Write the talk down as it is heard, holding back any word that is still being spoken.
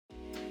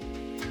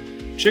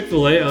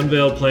Chick-fil-A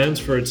unveiled plans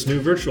for its new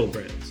virtual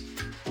brands.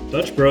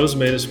 Dutch Bros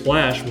made a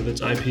splash with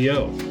its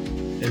IPO.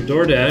 And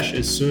DoorDash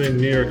is suing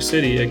New York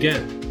City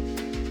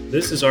again.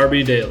 This is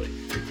RB Daily,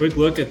 a quick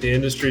look at the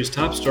industry's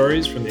top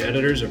stories from the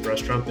editors of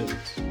Restaurant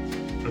Business.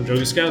 I'm Joe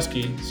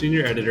Guskowski,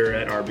 Senior Editor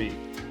at RB.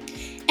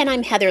 And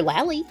I'm Heather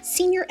Lally,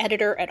 Senior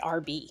Editor at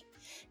RB.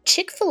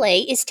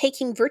 Chick-fil-A is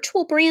taking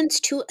virtual brands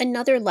to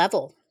another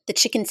level. The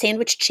chicken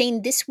sandwich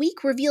chain this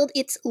week revealed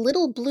its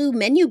Little Blue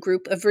menu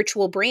group of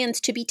virtual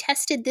brands to be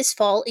tested this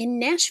fall in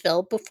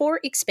Nashville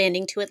before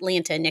expanding to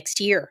Atlanta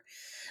next year.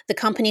 The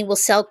company will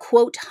sell,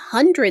 quote,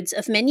 hundreds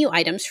of menu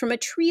items from a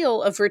trio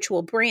of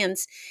virtual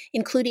brands,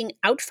 including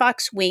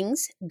Outfox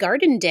Wings,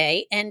 Garden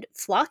Day, and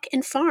Flock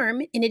and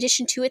Farm, in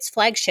addition to its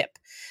flagship.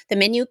 The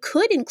menu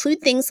could include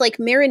things like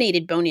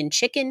marinated bone-in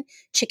chicken,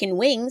 chicken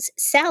wings,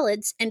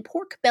 salads, and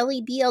pork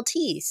belly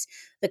BLTs.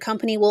 The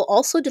company will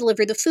also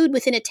deliver the food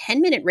within a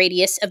 10-minute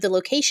radius of the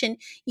location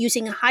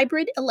using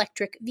hybrid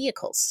electric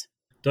vehicles.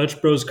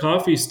 Dutch Bros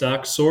coffee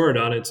stock soared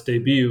on its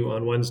debut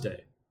on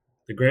Wednesday.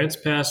 The Grants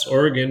Pass,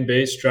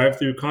 Oregon-based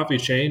drive-thru coffee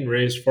chain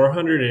raised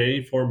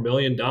 $484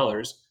 million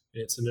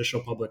in its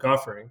initial public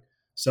offering,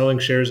 selling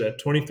shares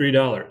at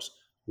 $23,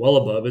 well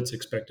above its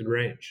expected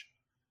range.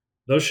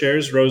 Those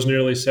shares rose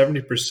nearly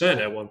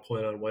 70% at one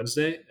point on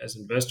Wednesday as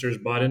investors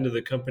bought into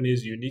the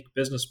company's unique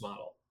business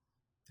model.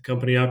 The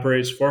company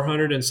operates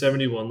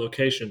 471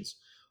 locations,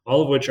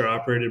 all of which are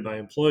operated by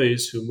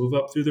employees who move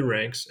up through the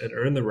ranks and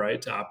earn the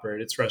right to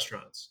operate its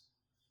restaurants.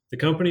 The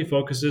company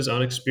focuses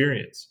on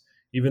experience,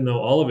 even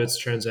though all of its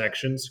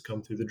transactions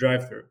come through the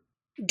drive-thru.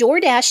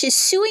 DoorDash is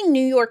suing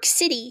New York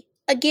City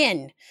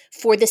again.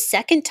 For the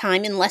second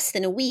time in less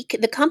than a week,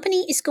 the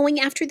company is going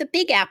after the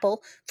Big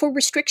Apple for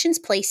restrictions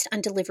placed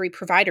on delivery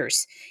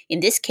providers.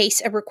 In this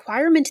case, a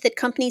requirement that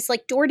companies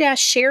like DoorDash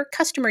share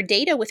customer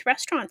data with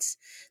restaurants.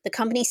 The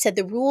company said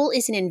the rule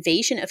is an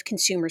invasion of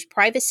consumers'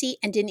 privacy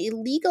and an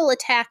illegal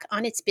attack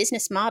on its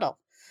business model.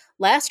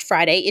 Last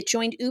Friday, it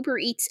joined Uber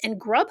Eats and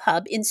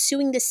Grubhub in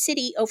suing the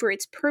city over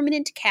its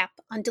permanent cap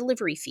on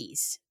delivery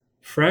fees.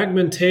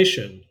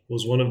 Fragmentation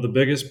was one of the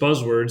biggest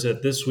buzzwords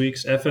at this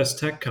week's FS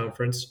Tech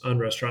conference on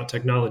restaurant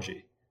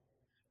technology.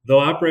 Though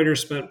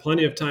operators spent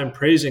plenty of time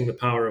praising the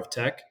power of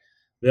tech,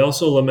 they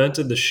also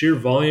lamented the sheer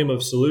volume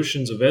of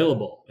solutions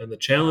available and the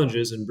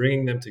challenges in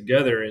bringing them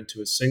together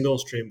into a single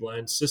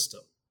streamlined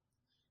system.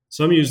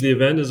 Some use the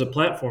event as a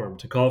platform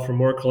to call for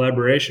more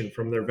collaboration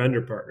from their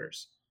vendor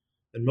partners,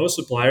 and most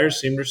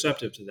suppliers seemed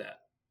receptive to that.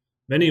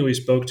 Many we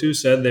spoke to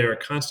said they are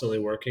constantly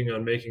working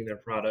on making their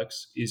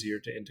products easier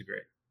to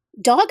integrate.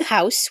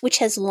 Doghouse, which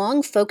has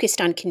long focused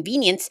on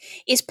convenience,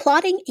 is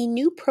plotting a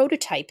new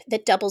prototype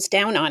that doubles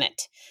down on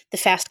it. The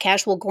fast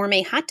casual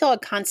gourmet hot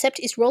dog concept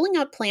is rolling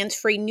out plans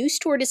for a new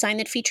store design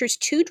that features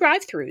two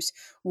drive-thrus,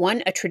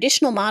 one a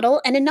traditional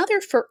model and another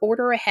for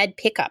order-ahead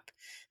pickup.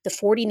 The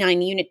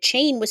 49-unit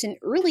chain was an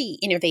early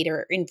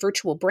innovator in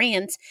virtual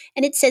brands,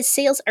 and it says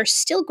sales are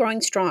still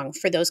growing strong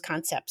for those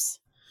concepts.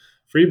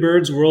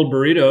 Freebird's World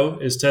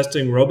Burrito is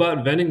testing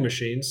robot vending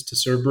machines to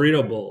serve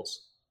burrito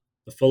bowls.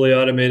 The fully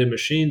automated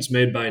machines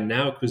made by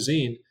Now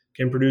Cuisine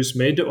can produce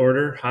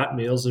made-to-order hot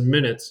meals in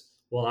minutes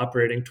while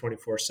operating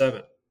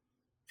 24/7.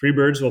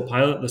 Freebirds will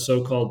pilot the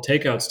so-called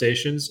takeout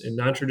stations in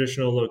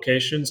non-traditional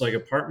locations like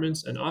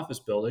apartments and office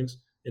buildings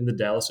in the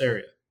Dallas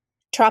area.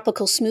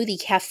 Tropical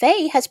Smoothie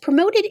Cafe has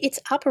promoted its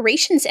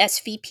operations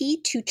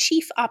SVP to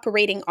Chief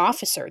Operating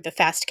Officer, the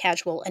fast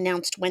casual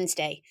announced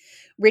Wednesday.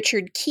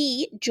 Richard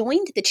Key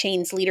joined the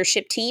chain's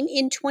leadership team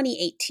in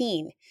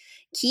 2018.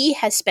 Key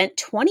has spent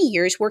 20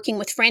 years working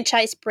with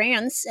franchise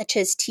brands such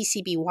as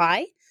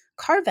TCBY,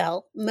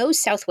 Carvel, Moe's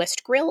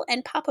Southwest Grill,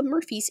 and Papa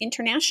Murphy's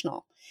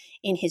International.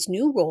 In his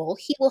new role,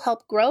 he will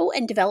help grow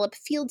and develop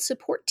field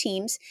support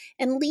teams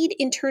and lead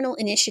internal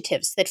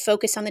initiatives that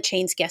focus on the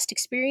chain's guest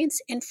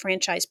experience and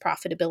franchise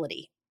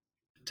profitability.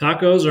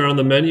 Tacos are on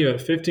the menu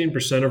at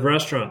 15% of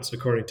restaurants,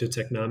 according to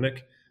Technomic,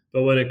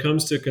 but when it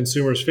comes to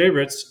consumers'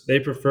 favorites, they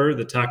prefer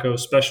the taco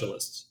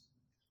specialists.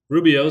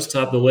 Rubio's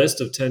topped the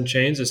list of 10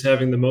 chains as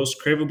having the most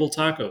craveable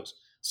tacos,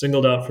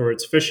 singled out for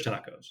its fish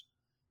tacos.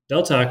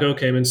 Del Taco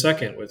came in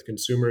second, with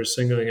consumers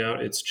singling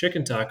out its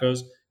chicken tacos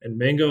and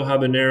mango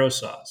habanero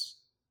sauce.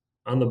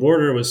 On the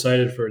Border was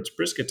cited for its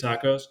brisket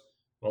tacos,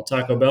 while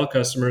Taco Bell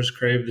customers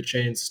crave the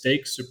chain's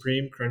Steak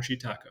Supreme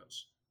Crunchy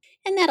tacos.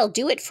 And that'll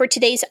do it for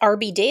today's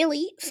RB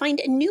Daily. Find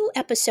a new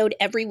episode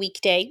every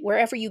weekday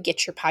wherever you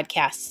get your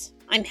podcasts.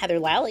 I'm Heather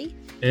Lally.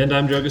 And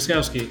I'm Joe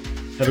Guskowski.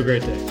 Have a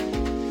great day.